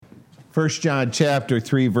1 John chapter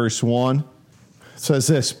 3, verse 1 says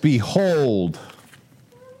this, "Behold,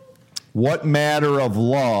 what manner of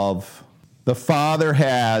love the Father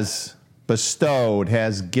has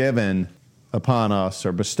given upon us,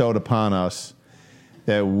 or bestowed upon us,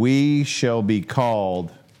 that we shall be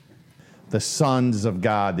called the sons of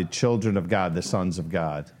God," the children of God, the sons of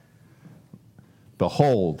God.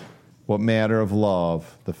 Behold, what manner of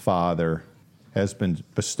love the Father has been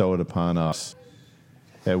bestowed upon us,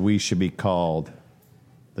 that we should be called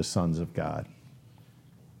the sons of God.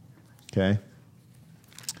 Okay?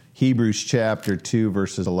 Hebrews chapter 2,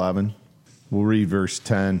 verses 11. We'll read verse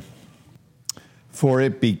 10. "For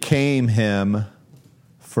it became him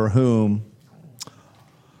for whom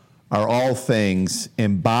are all things,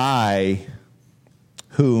 and by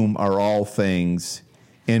whom are all things,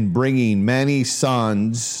 in bringing many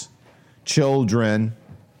sons, children,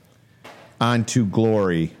 unto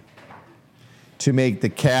glory, to make the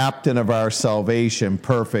captain of our salvation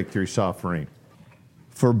perfect through suffering.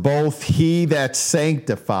 For both he that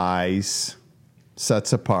sanctifies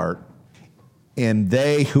sets apart, and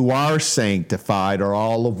they who are sanctified are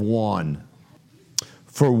all of one.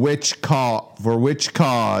 For which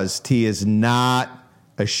cause he is not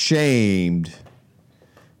ashamed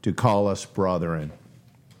to call us brethren."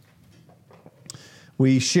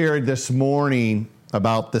 We shared this morning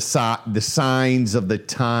about the signs of the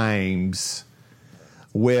times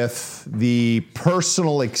with the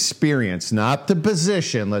personal experience, not the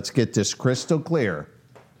position. Let's get this crystal clear.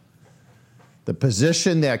 The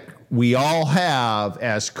position that we all have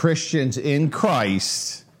as Christians in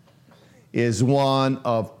Christ is one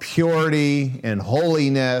of purity and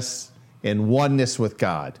holiness and oneness with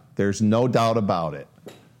God. There's no doubt about it.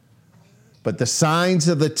 But the signs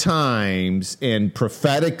of the times, and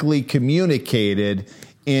prophetically communicated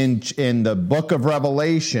in the book of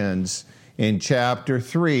Revelations in chapter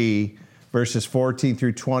 3, verses 14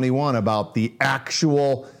 through 21, about the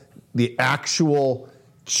actual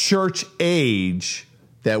church age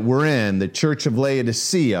that we're in, the church of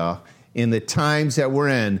Laodicea, in the times that we're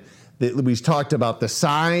in, that we've talked about the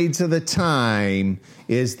signs of the time,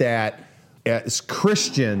 is that as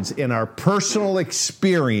Christians in our personal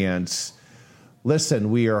experience, listen,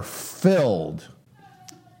 we are filled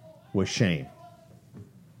with shame.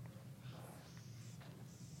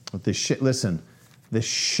 The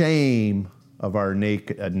shame of our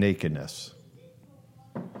nakedness.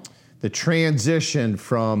 The transition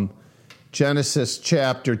from Genesis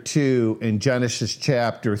chapter 2 and Genesis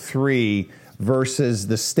chapter 3 versus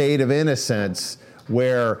the state of innocence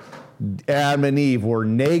where Adam and Eve were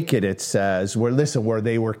naked, it says, where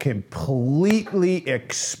they were completely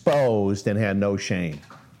exposed and had no shame.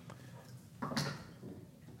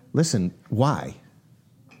 Listen, why?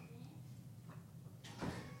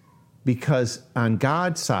 Because on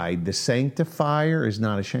God's side, the sanctifier is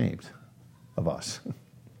not ashamed of us.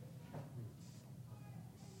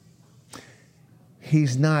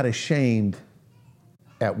 He's not ashamed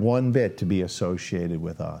at one bit to be associated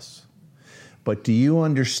with us. But do you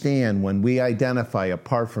understand, when we identify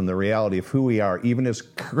apart from the reality of who we are, even as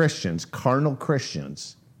Christians, carnal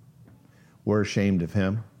Christians, we're ashamed of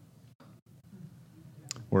him.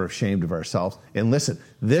 We're ashamed of ourselves. And listen,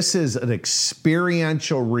 this is an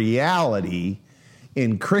experiential reality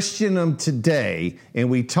in Christendom today. And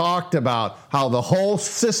we talked about how the whole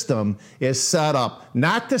system is set up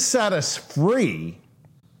not to set us free,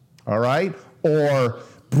 all right, or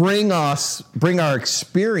bring our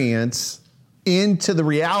experience into the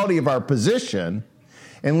reality of our position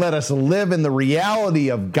and let us live in the reality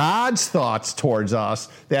of God's thoughts towards us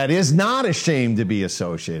that is not ashamed to be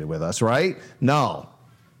associated with us, right? No.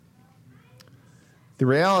 The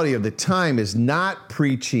reality of the time is not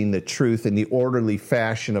preaching the truth in the orderly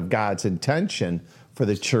fashion of God's intention for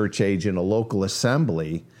the church age in a local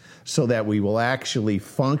assembly, so that we will actually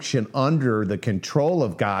function under the control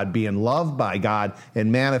of God, being loved by God,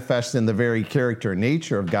 and manifest in the very character and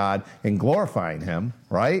nature of God and glorifying him,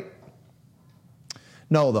 right?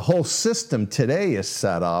 No, the whole system today is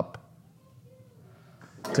set up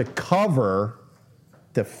to cover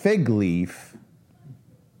the fig leaf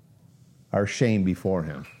our shame before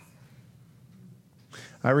him.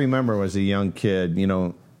 I remember as a young kid,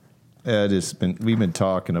 Ed we've been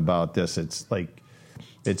talking about this.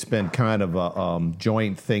 It's been kind of a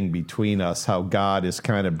joint thing between us, how God is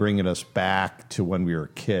kind of bringing us back to when we were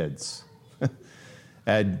kids.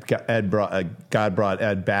 God brought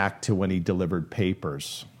Ed back to when he delivered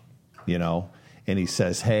papers, and he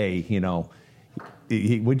says, hey,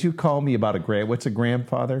 would you call me about what's a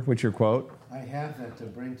grandfather? What's your quote? I have that to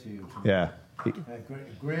bring to you. Yeah.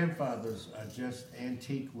 Grandfathers are just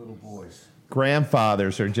antique little boys.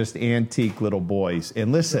 grandfathers are just antique little boys.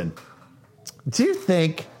 And listen, do you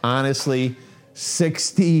think, honestly,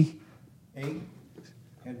 60,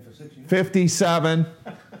 57,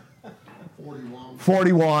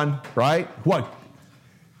 41, right? What?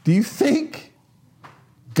 Do you think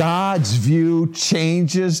God's view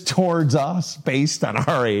changes towards us based on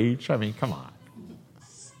our age? I mean, come on.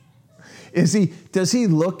 Does he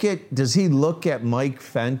look at Mike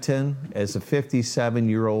Fenton as a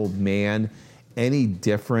 57-year-old man any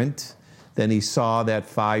different than he saw that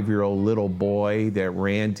 5-year-old little boy that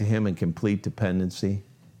ran to him in complete dependency?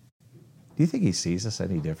 Do you think he sees us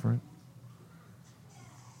any different?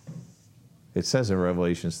 It says in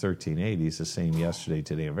Revelations 13:8, he's the same yesterday,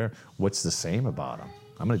 today, and forever. What's the same about him?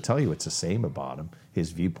 I'm going to tell you what's the same about him,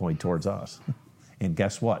 his viewpoint towards us. And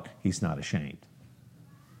guess what? He's not ashamed.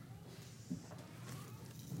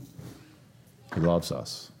 He loves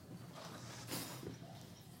us.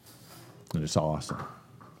 And it's awesome.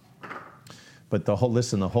 But the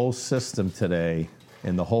whole system today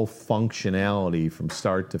and the whole functionality from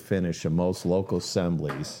start to finish of most local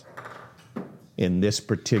assemblies in this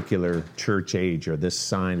particular church age or this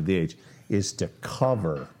sign of the age is to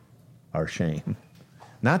cover our shame.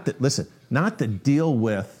 Not to deal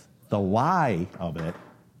with the lie of it,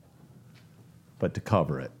 but to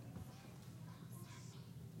cover it.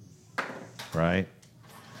 Right?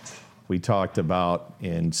 We talked about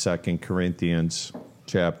in 2 Corinthians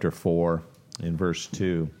chapter 4 in verse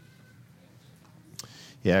 2.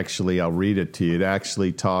 I'll read it to you. It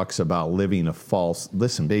actually talks about living a false,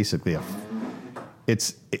 basically,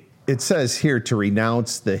 it says here to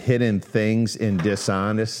renounce the hidden things in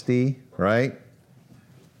dishonesty, right?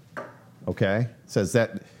 Okay? It says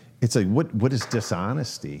that, it's like, what is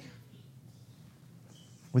dishonesty?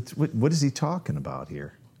 What is he talking about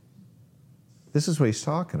here? This is what he's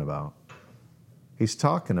talking about. He's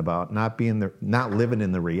talking about not living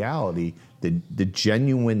in the reality, the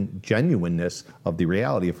genuineness of the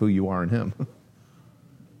reality of who you are in him,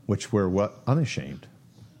 which we're unashamed.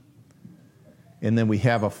 And then we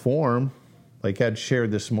have a form, like Ed shared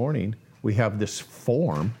this morning, we have this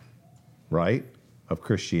form, right, of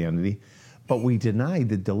Christianity, but we deny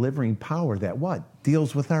the delivering power that what?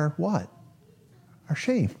 Deals with our what? Our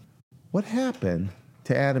shame. What happened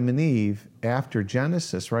to Adam and Eve after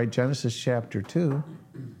Genesis, right? Genesis chapter 2.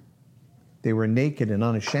 They were naked and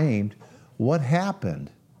unashamed. What happened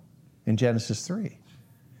in Genesis 3?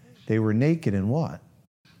 They were naked and what?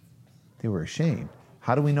 They were ashamed.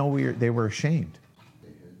 How do we know they were ashamed?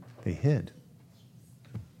 They hid.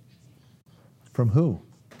 From who?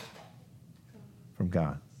 From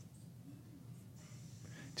God.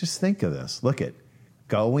 Just think of this. Look at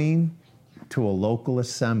going to a local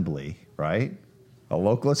assembly, right? A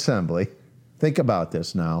local assembly, think about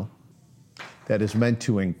this now, that is meant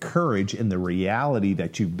to encourage in the reality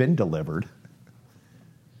that you've been delivered,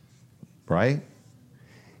 right?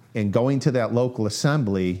 And going to that local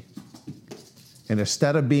assembly, and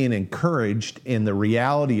instead of being encouraged in the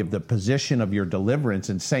reality of the position of your deliverance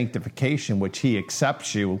and sanctification, which he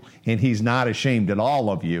accepts you and he's not ashamed at all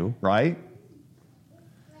of you, right?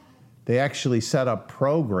 They actually set up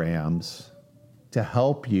programs to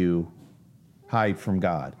help you hide from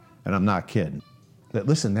God. And I'm not kidding. But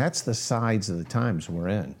listen, that's the sides of the times we're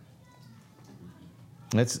in.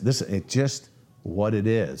 It's just what it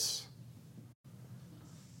is.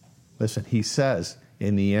 Listen, he says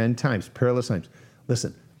in the end times, perilous times,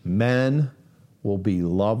 listen, men will be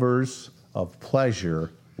lovers of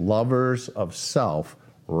pleasure, lovers of self,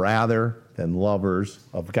 rather than lovers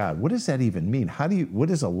of God. What does that even mean? What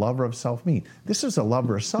does a lover of self mean? This is a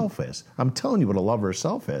lover of self is. I'm telling you what a lover of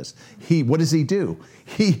self is. What does he do?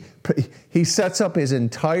 He sets up his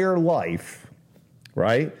entire life,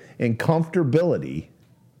 right, in comfortability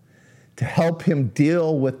to help him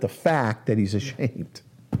deal with the fact that he's ashamed.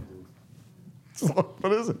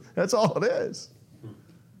 What is it? That's all it is.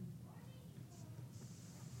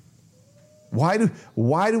 Why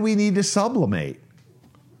do we need to sublimate?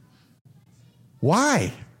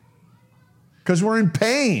 Why? Because we're in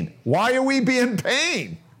pain. Why are we being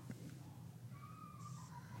pain?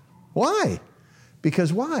 Why?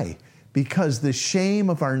 Because why? Because the shame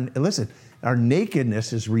of our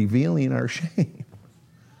nakedness is revealing our shame.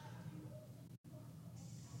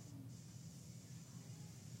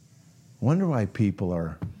 Wonder why people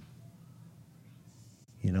are,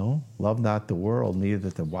 love not the world, neither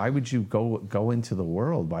the. Why would you go into the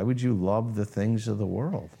world? Why would you love the things of the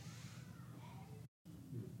world?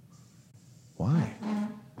 Why?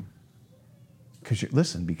 Because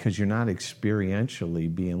you're not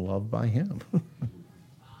experientially being loved by him.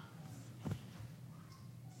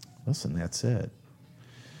 Listen, that's it.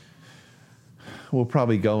 we'll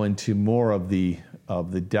probably go into more of the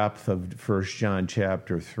depth of 1 John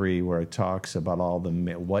chapter 3, where it talks about all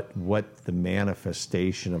what the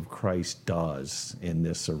manifestation of Christ does in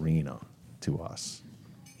this arena to us,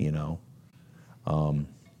 you know.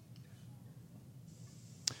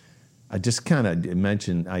 I just kind of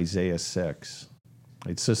mentioned Isaiah 6.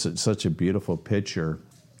 It's just such a beautiful picture.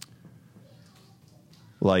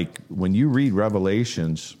 Like when you read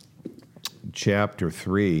Revelations chapter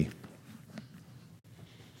 3,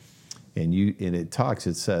 and it talks,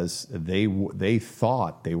 it says they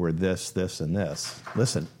thought they were this, and this.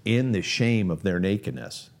 Listen, in the shame of their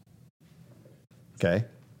nakedness. Okay?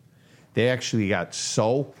 They actually got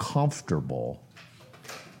so comfortable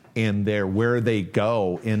in where they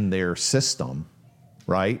go in their system,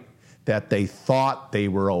 right? That they thought they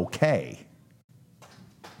were okay.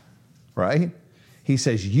 Right? He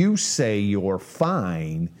says, you say you're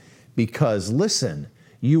fine because, listen,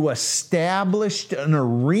 you established an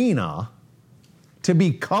arena to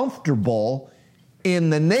be comfortable in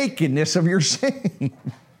the nakedness of your shame.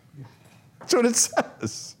 That's what it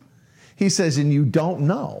says. He says, and you don't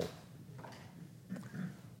know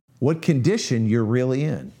what condition you're really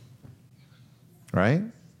in. Right?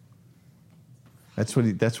 That's what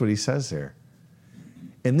he says there.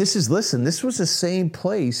 And this was the same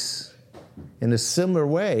place in a similar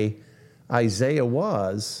way Isaiah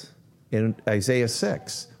was in Isaiah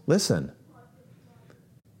 6. Listen,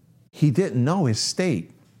 he didn't know his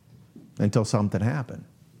state until something happened.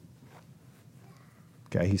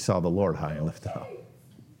 Okay, he saw the Lord high and lifted up.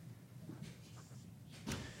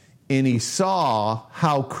 And he saw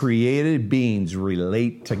how created beings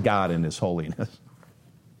relate to God in his holiness.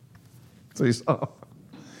 So he saw.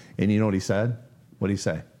 And you know what he said? What did he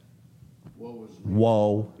say?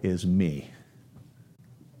 Woe is me.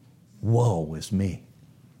 Woe is me.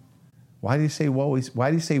 Why did he say woe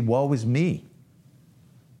is me?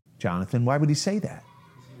 Jonathan, why would he say that?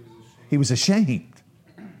 He was ashamed.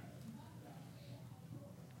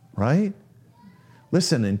 Right?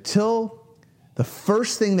 Listen, until the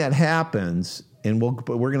first thing that happens, and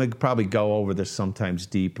we're going to probably go over this sometimes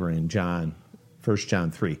deeper in 1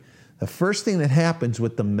 John 3. The first thing that happens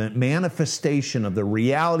with the manifestation of the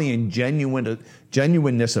reality and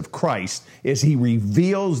genuineness of Christ is he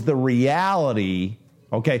reveals the reality,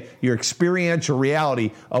 okay, your experiential reality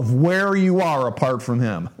of where you are apart from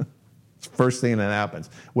him. It's the first thing that happens.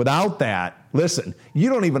 Without that, listen, you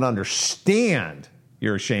don't even understand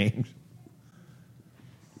you're ashamed.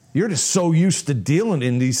 You're just so used to dealing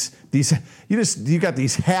in these you got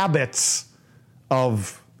these habits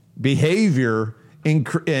of behavior in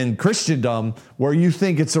Christendom where you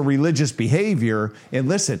think it's a religious behavior, and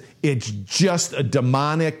listen, it's just a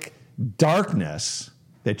demonic darkness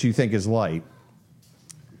that you think is light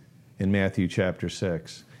in Matthew chapter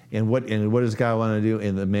 6. And what does God want to do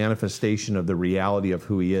in the manifestation of the reality of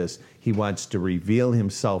who he is? He wants to reveal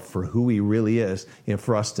himself for who he really is and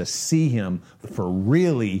for us to see him for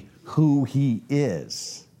really who he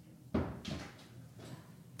is.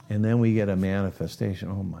 And then we get a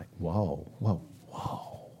manifestation. Oh my, whoa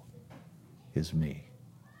is me.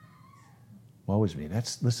 Woe is me.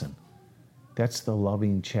 That's the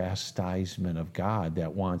loving chastisement of God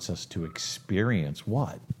that wants us to experience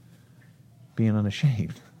what? Being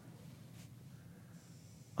unashamed.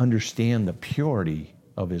 Understand the purity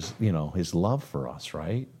of his love for us,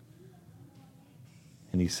 right?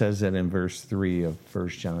 And he says that in verse 3 of 1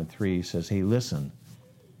 John 3, he says, hey, listen,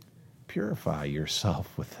 purify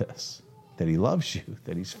yourself with this, that he loves you,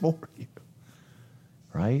 that he's for you,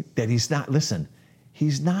 right? That he's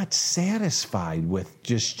not satisfied with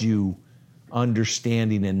just you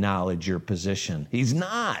understanding and knowledge your position. He's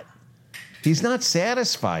not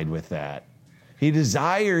satisfied with that. He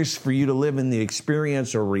desires for you to live in the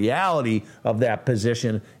experience or reality of that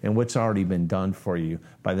position and what's already been done for you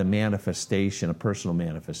by the manifestation, a personal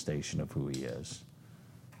manifestation of who he is.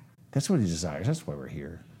 That's what he desires. That's why we're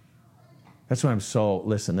here. That's why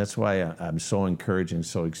that's why I'm so encouraged and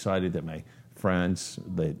so excited that my friends,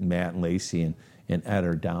 that Matt and Lacey and Ed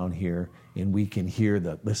are down here, and we can hear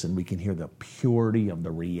the purity of the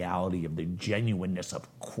reality of the genuineness of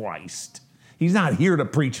Christ. He's not here to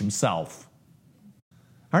preach himself.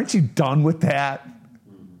 Aren't you done with that?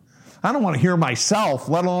 I don't want to hear myself,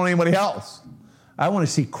 let alone anybody else. I want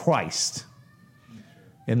to see Christ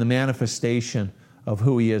in the manifestation of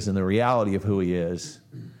who he is and the reality of who he is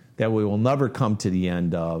that we will never come to the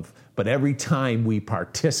end of. But every time we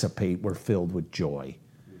participate, we're filled with joy.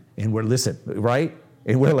 And right?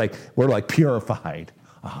 And we're like purified.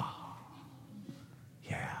 Oh,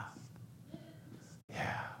 yeah.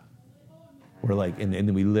 We're like,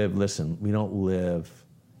 and we live, we don't live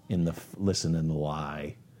in the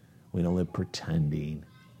lie. We don't live pretending.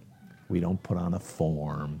 We don't put on a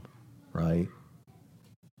form, right,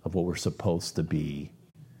 of what we're supposed to be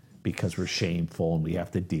because we're shameful and we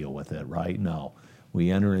have to deal with it, right? No.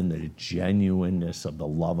 We enter in the genuineness of the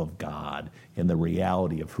love of God and the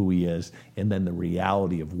reality of who he is, and then the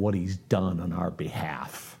reality of what he's done on our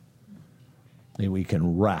behalf. And we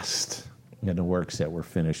can rest in the works that were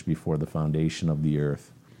finished before the foundation of the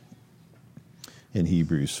earth. In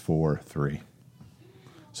Hebrews 4:3.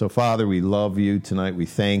 So, Father, we love you tonight. We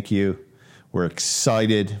thank you. We're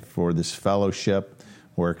excited for this fellowship.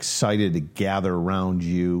 We're excited to gather around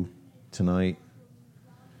you tonight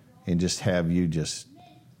and just have you just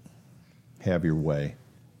have your way.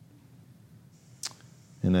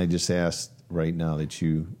 And I just ask right now that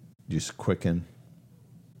you just quicken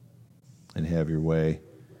and have your way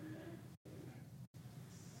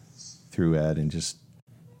through Ed and just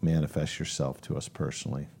manifest yourself to us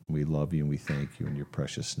personally. We love you and we thank you in your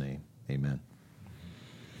precious name. Amen.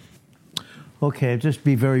 Okay, I'll just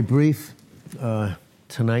be very brief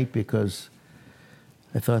tonight because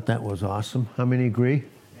I thought that was awesome. How many agree?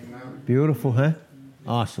 Amen. Beautiful, huh?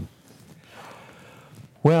 Awesome.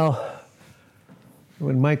 Well,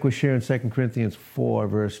 when Mike was sharing 2 Corinthians 4,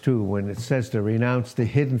 verse 2, when it says to renounce the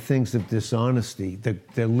hidden things of dishonesty,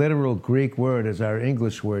 the literal Greek word is our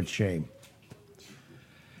English word shame.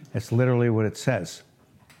 That's literally what it says.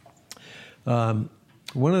 One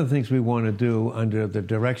of the things we want to do under the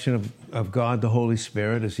direction of God, the Holy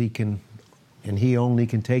Spirit, is He only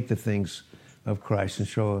can take the things of Christ and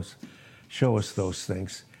show us those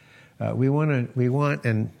things. We want,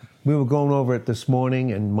 and we were going over it this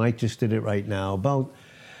morning, and Mike just did it right now,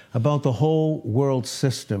 about the whole world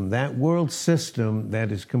system, that world system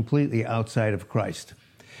that is completely outside of Christ.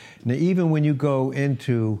 Now, even when you go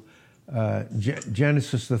into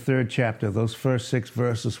Genesis, the 3rd chapter, those first 6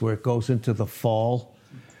 verses where it goes into the fall,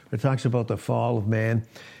 it talks about the fall of man.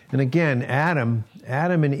 And again, Adam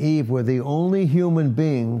and Eve were the only human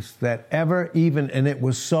beings that ever and it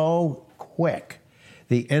was so quick,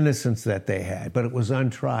 the innocence that they had, but it was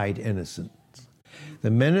untried innocence.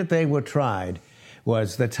 The minute they were tried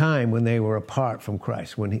was the time when they were apart from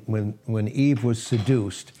Christ, when Eve was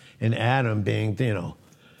seduced, and Adam being, the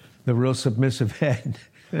real submissive head,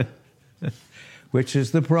 which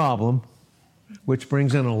is the problem, which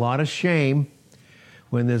brings in a lot of shame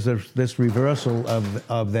when there's this reversal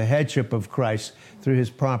of the headship of Christ through his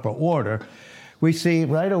proper order. We see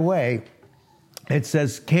right away, it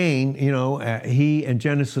says Cain, he in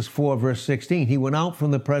Genesis 4, verse 16, he went out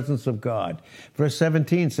from the presence of God. Verse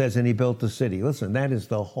 17 says, and he built a city. Listen, that is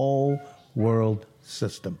the whole world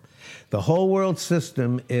system. The whole world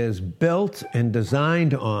system is built and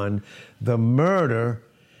designed on the murder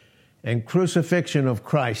and crucifixion of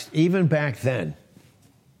Christ, even back then,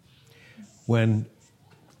 when,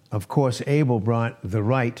 of course, Abel brought the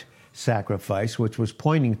right sacrifice, which was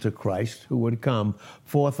pointing to Christ, who would come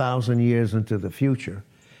 4,000 years into the future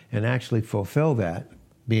and actually fulfill that,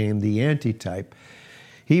 being the antitype.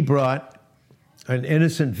 He brought an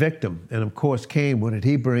innocent victim. And of course, Cain, what did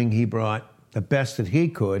he bring? He brought the best that he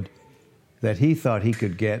could, that he thought he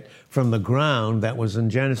could get from the ground that was in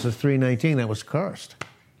Genesis 3:19, that was cursed.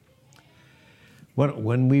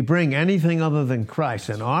 When we bring anything other than Christ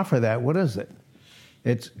and offer that, what is it?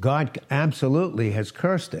 It's God absolutely has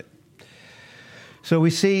cursed it. So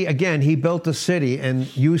we see, again, he built a city,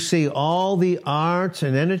 and you see all the arts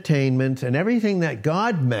and entertainment and everything that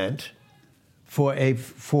God meant for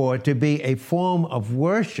to be a form of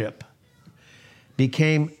worship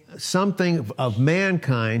became something of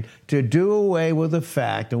mankind to do away with the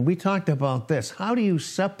fact, and we talked about this, how do you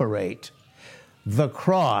separate the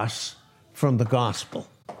cross from the gospel?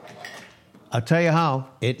 I'll tell you how.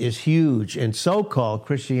 It is huge in so-called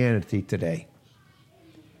Christianity today.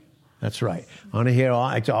 That's right. I want to hear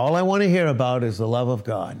all I want to hear about is the love of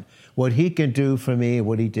God, what he can do for me,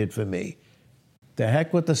 what he did for me. The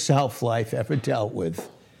heck with the self-life ever dealt with.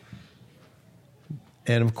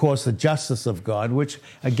 And, of course, the justice of God, which,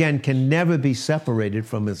 again, can never be separated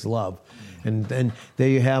from his love. And then there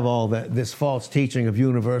you have all this false teaching of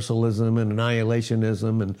universalism and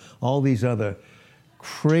annihilationism and all these other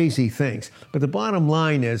crazy things. But the bottom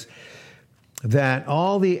line is that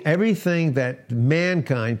everything that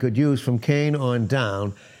mankind could use from Cain on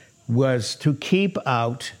down was to keep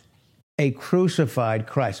out a crucified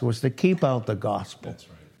Christ, was to keep out the gospel. That's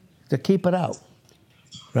right. To keep it out,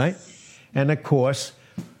 right? And of course,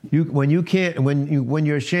 when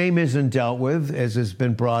your shame isn't dealt with, as has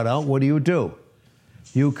been brought out, what do?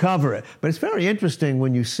 You cover it. But it's very interesting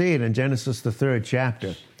when you see it in Genesis, the 3rd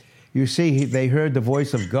chapter. You see, they heard the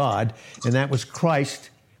voice of God, and that was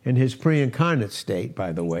Christ in his pre-incarnate state,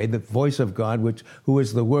 by the way, the voice of God, who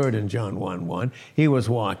is the Word in John 1:1, he was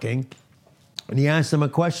walking, and he asked them a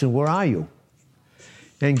question, where are you?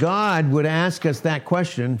 And God would ask us that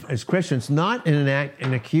question as Christians, not in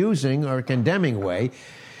an accusing or a condemning way.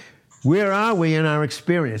 Where are we in our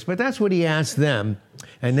experience? But that's what he asked them.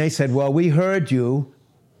 And they said, well, we heard you,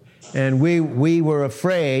 and we were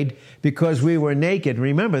afraid because we were naked.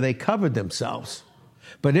 Remember, they covered themselves.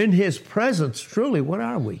 But in his presence, truly, what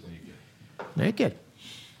are we? Naked.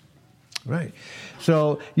 Right.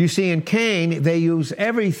 So you see, in Cain, they use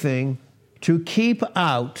everything to keep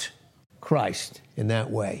out Christ in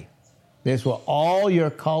that way. That's what all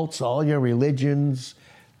your cults, all your religions,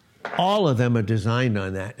 all of them are designed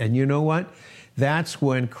on that. And you know what? That's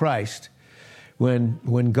when Christ,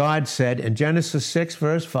 when God said in Genesis 6,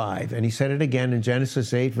 verse 5, and he said it again in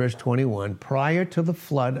Genesis 8, verse 21, prior to the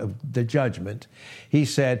flood of the judgment, he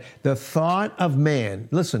said, the thought of man,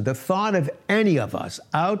 listen, the thought of any of us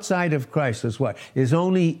outside of Christ is what? Is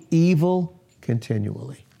only evil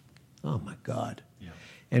continually. Oh, my God.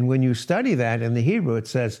 And when you study that in the Hebrew, it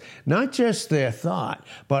says, not just their thought,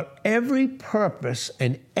 but every purpose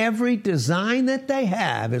and every design that they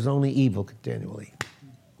have is only evil continually.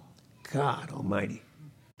 God Almighty.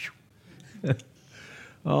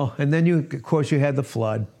 Oh, and then of course, you had the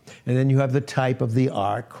flood, and then you have the type of the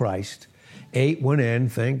ark, Christ. 8 went in,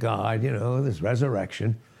 thank God, there's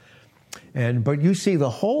resurrection. But you see the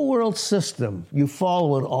whole world system, you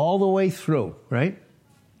follow it all the way through, right?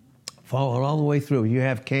 Follow it all the way through. You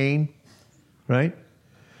have Cain, right?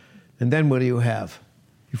 And then what do you have?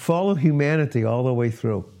 You follow humanity all the way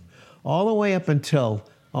through. All the way up until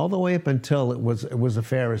it was a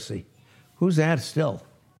Pharisee. Who's that still?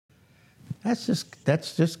 That's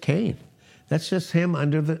just Cain. That's just him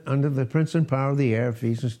under the prince and power of the air,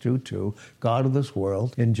 Ephesians 2:2, God of this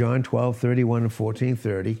world, in John 12:31 and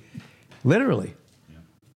 14:30. Literally.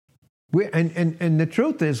 And the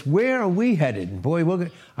truth is, where are we headed? And boy,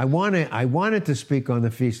 I wanted to speak on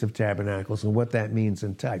the Feast of Tabernacles and what that means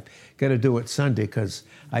in type. Got to do it Sunday because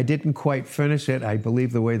I didn't quite finish it, I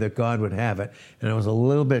believe, the way that God would have it. And I was a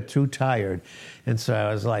little bit too tired. And so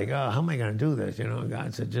I was like, oh, how am I going to do this?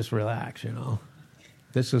 God said, just relax,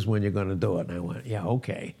 This is when you're going to do it. And I went, yeah,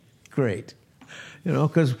 okay, great.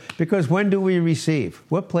 Because when do we receive?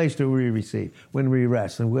 What place do we receive? When we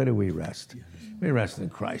rest. And where do we rest? We rest in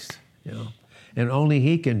Christ. And only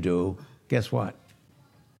he can do, guess what?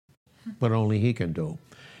 What only he can do.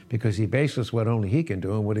 Because he bases what only he can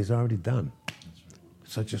do on what he's already done.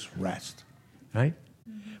 So just rest, right?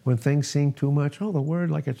 When things seem too much, the word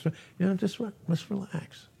like it's, just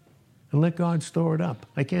relax. And let God store it up.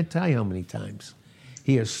 I can't tell you how many times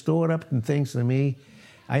he has stored up things to me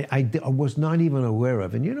I was not even aware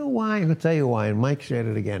of. And you know why? I'm going to tell you why, and Mike shared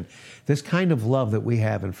it again. This kind of love that we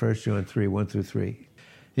have in 1 John 3, 1 through 3.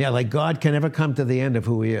 Yeah, like God can never come to the end of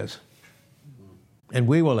who he is. And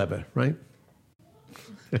we will ever, right?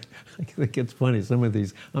 I think it's funny, some of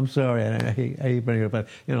these, I'm sorry, I hate bringing it up,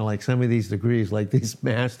 like some of these degrees, like these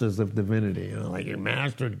masters of divinity, like you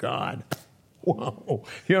mastered God. Whoa,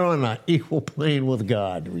 you're on an equal plane with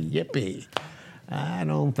God. Yippee. I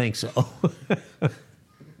don't think so.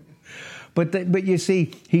 But you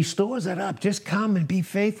see, he stores it up. Just come and be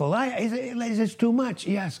faithful. Is it too much?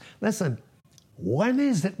 Yes. Listen, when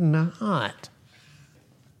is it not?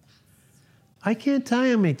 I can't tell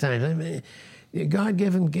you how many times. God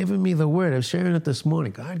given me the word. I was sharing it this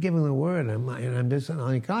morning. God given the word, and I'm just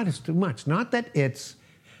like, God, it's too much. Not that it's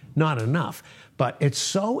not enough, but it's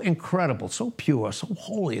so incredible, so pure, so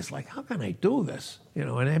holy. It's like, how can I do this?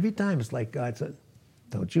 And every time it's like God said,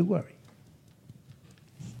 don't you worry.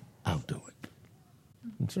 I'll do it.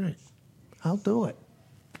 That's right. I'll do it.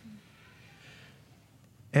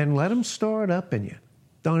 And let him store it up in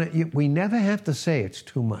you. We never have to say it's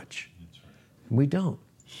too much. That's right. We don't.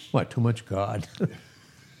 What, too much God?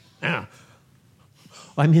 Yeah.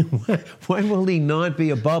 I mean, when will he not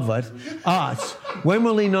be above us? When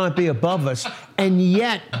will he not be above us and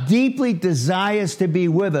yet deeply desires to be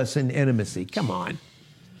with us in intimacy? Come on.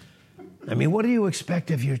 I mean, what do you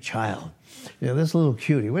expect of your child? This little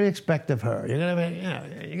cutie, what do you expect of her? You're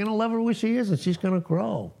going to love her where she is, and she's going to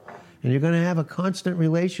grow. And you're going to have a constant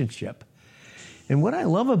relationship. And what I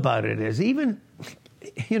love about it is even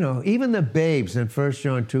the babes in 1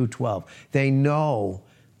 John 2:12, they know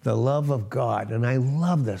the love of God. And I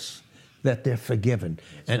love this, that they're forgiven.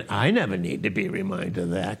 And I never need to be reminded of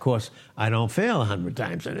that. Of course, I don't fail 100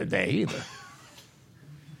 times in a day either.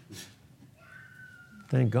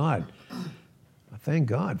 Thank God. Thank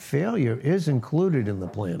God. Failure is included in the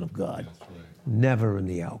plan of God. That's right. Never in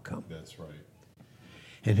the outcome. That's right.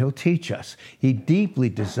 And he'll teach us. He deeply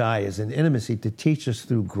desires an intimacy to teach us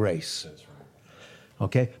through grace. That's right.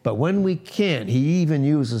 Okay? But when we can't, he even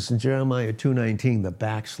uses in Jeremiah 2:19 the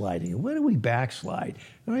backsliding. Where do we backslide?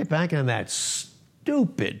 Right back on that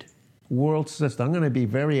stupid world system. I'm going to be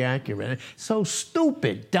very accurate. So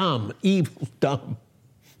stupid, dumb, evil, dumb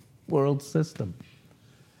world system.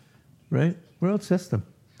 Right? World system.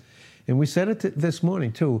 And we said it this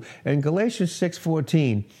morning, too. In Galatians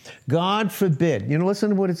 6:14, God forbid. Listen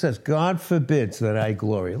to what it says. God forbids that I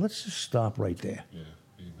glory. Let's just stop right there. Yeah.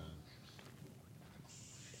 Amen.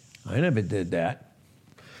 I never did that.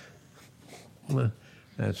 Well,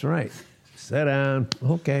 that's right. Sit down.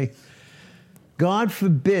 Okay. God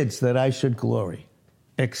forbids that I should glory.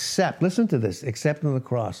 Except, listen to this, except in the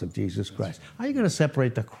cross of Jesus Christ. How are you going to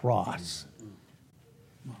separate the cross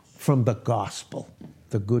from the gospel?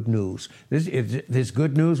 The good news. There's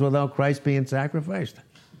good news without Christ being sacrificed?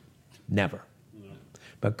 Never.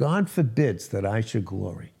 But God forbids that I should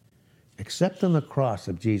glory, except in the cross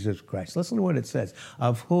of Jesus Christ. Listen to what it says.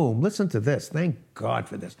 Of whom, listen to this, thank God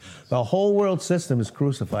for this. The whole world system is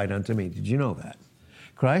crucified unto me. Did you know that?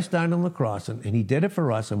 Christ died on the cross, and he did it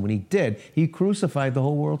for us, and when he did, he crucified the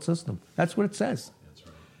whole world system. That's what it says. That's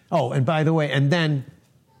right. Oh, and by the way, and then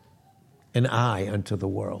an eye unto the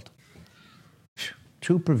world.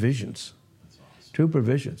 Two provisions. That's awesome. Two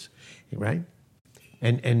provisions, right?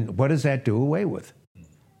 And what does that do away with?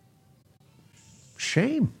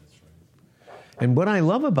 Shame. That's right. And what I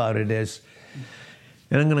love about it is,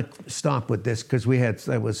 and I'm going to stop with this because we had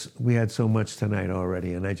so much tonight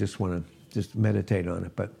already, and I just want to just meditate on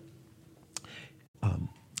it. But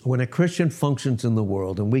when a Christian functions in the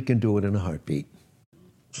world, and we can do it in a heartbeat,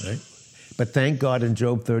 right? But thank God in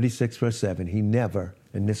Job 36, verse 7, he never,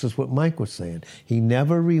 and this is what Mike was saying, he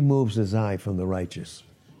never removes his eye from the righteous.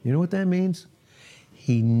 You know what that means?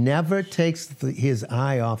 He never takes his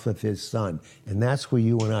eye off of his son, and that's where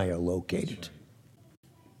you and I are located.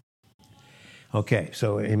 Okay,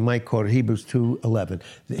 so in Mike quoted Hebrews 2:11,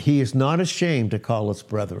 he is not ashamed to call us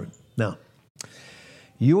brethren. Now,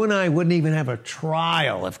 you and I wouldn't even have a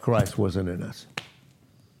trial if Christ wasn't in us.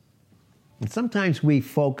 And sometimes we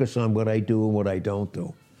focus on what I do and what I don't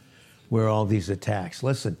do, where all these attacks.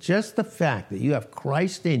 Listen, just the fact that you have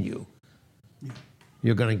Christ in you,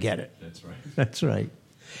 you're going to get it. That's right. That's right.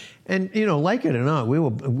 And, like it or not,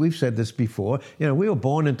 we've said this before, we were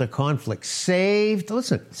born into conflict. Saved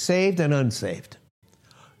and unsaved.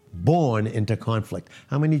 Born into conflict.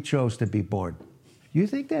 How many chose to be born? You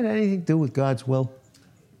think that had anything to do with God's will?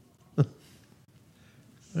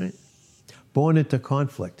 Right? Born into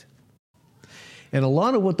conflict. And a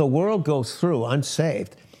lot of what the world goes through,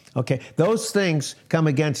 unsaved, okay, those things come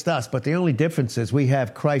against us, but the only difference is we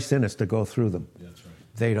have Christ in us to go through them. That's right.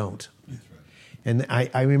 They don't. That's right. And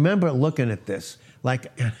I remember looking at this,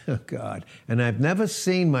 like, oh God, and I've never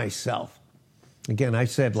seen myself. Again, I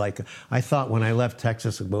said, I thought when I left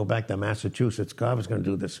Texas and go back to Massachusetts, God was going to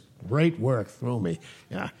do this great work through me.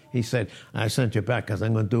 Yeah, he said, I sent you back because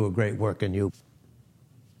I'm going to do a great work in you.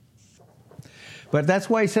 But that's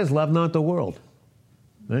why he says, love not the world.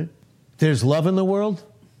 Right? There's love in the world?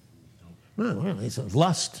 No, well, he says,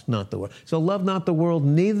 lust not the world. So love not the world,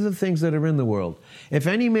 neither the things that are in the world. If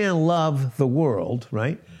any man love the world,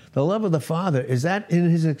 right? The love of the Father, is that in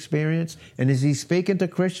his experience? And is he speaking to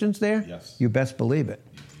Christians there? Yes. You best believe it.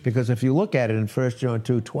 Because if you look at it in 1 John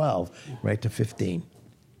 2:12, right to 15.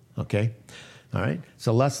 Okay? All right?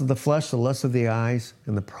 So lust of the flesh, the lust of the eyes,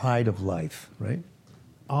 and the pride of life, right?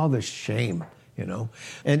 All the shame.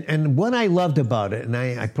 And what I loved about it, and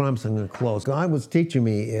I promise I'm going to close, God was teaching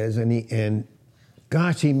me is, and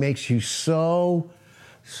gosh, he makes you so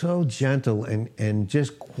gentle and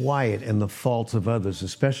just quiet in the faults of others,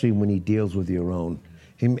 especially when he deals with your own.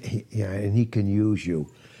 And he can use you.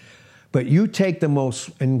 But you take the most,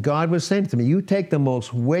 and God was saying to me, you take the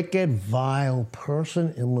most wicked, vile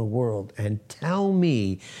person in the world and tell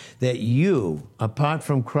me that you, apart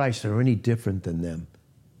from Christ, are any different than them.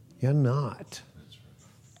 You're not.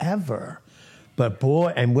 Ever. But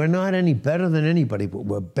boy, and we're not any better than anybody, but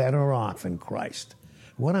we're better off in Christ.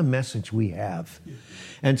 What a message we have.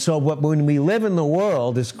 And so when we live in the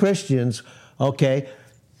world as Christians, okay,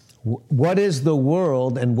 what is the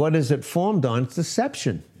world and what is it formed on? It's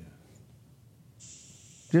deception.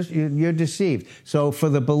 Just you're deceived. So for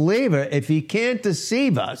the believer, if he can't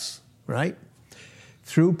deceive us, right?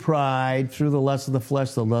 Through pride, through the lust of the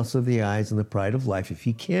flesh, the lust of the eyes, and the pride of life. If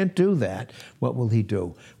he can't do that, what will he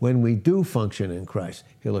do? When we do function in Christ,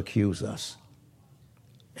 he'll accuse us.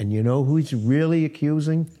 And you know who he's really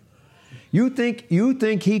accusing? You think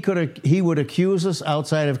he would accuse us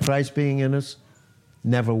outside of Christ being in us?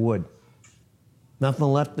 Never would. Nothing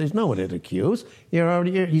left. There's no one to accuse. He's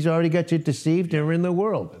already got you deceived. You're in the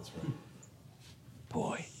world. That's right.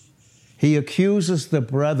 Boy, he accuses the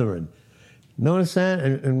brethren. Notice that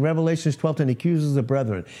in Revelation 12:10, he accuses the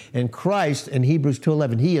brethren. And Christ, in Hebrews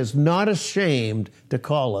 2:11, he is not ashamed to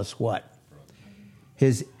call us what?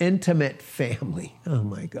 His intimate family. Oh,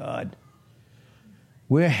 my God.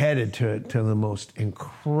 We're headed to the most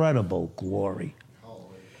incredible glory.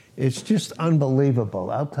 It's just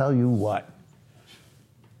unbelievable. I'll tell you what.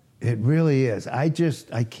 It really is. I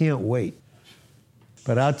can't wait.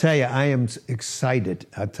 But I'll tell you, I am excited.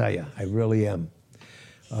 I'll tell you, I really am.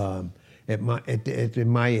 At my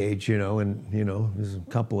age, and there's a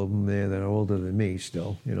couple of them there that are older than me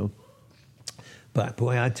still, But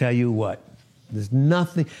boy, I tell you what, there's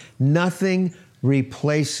nothing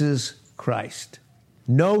replaces Christ.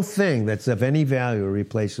 No thing that's of any value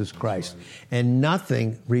replaces Christ, and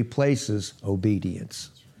nothing replaces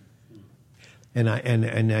obedience. And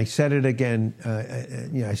I said it again.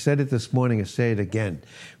 I said it this morning. I say it again.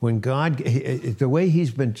 When God, the way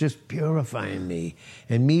He's been just purifying me,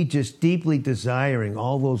 and me just deeply desiring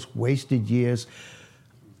all those wasted years,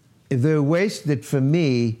 they're wasted for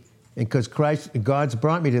me, and because God's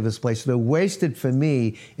brought me to this place, they're wasted for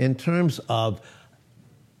me in terms of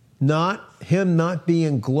Him not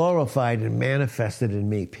being glorified and manifested in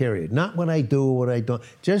me. Period. Not what I do or what I don't.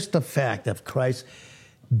 Just the fact of Christ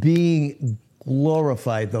being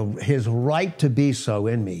glorified, his right to be so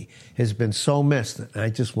in me has been so missed, and I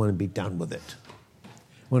just want to be done with it.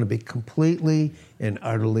 I want to be completely and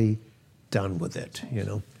utterly done with it,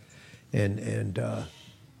 And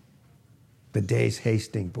the day's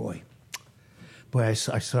hasting, boy. Boy, I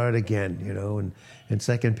saw it again, in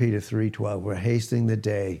 2 Peter 3:12, we're hasting the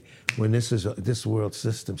day when this world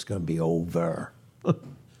system's going to be over.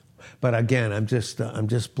 But again, I'm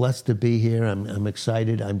just blessed to be here. I'm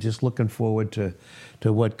excited. I'm just looking forward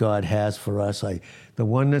to what God has for us. The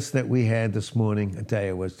oneness that we had this morning, I tell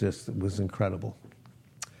you, was incredible.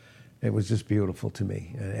 It was just beautiful to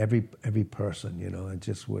me. And every person, it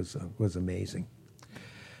just was amazing.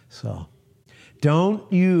 So,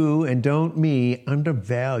 don't you and don't me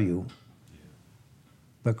undervalue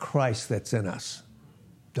the Christ that's in us.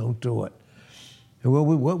 Don't do it. And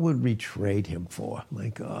what would we trade him for? My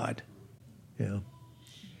God.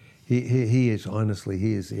 He is, honestly,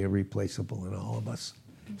 he is irreplaceable in all of us.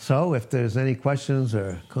 So if there's any questions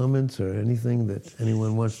or comments or anything that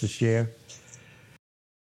anyone wants to share,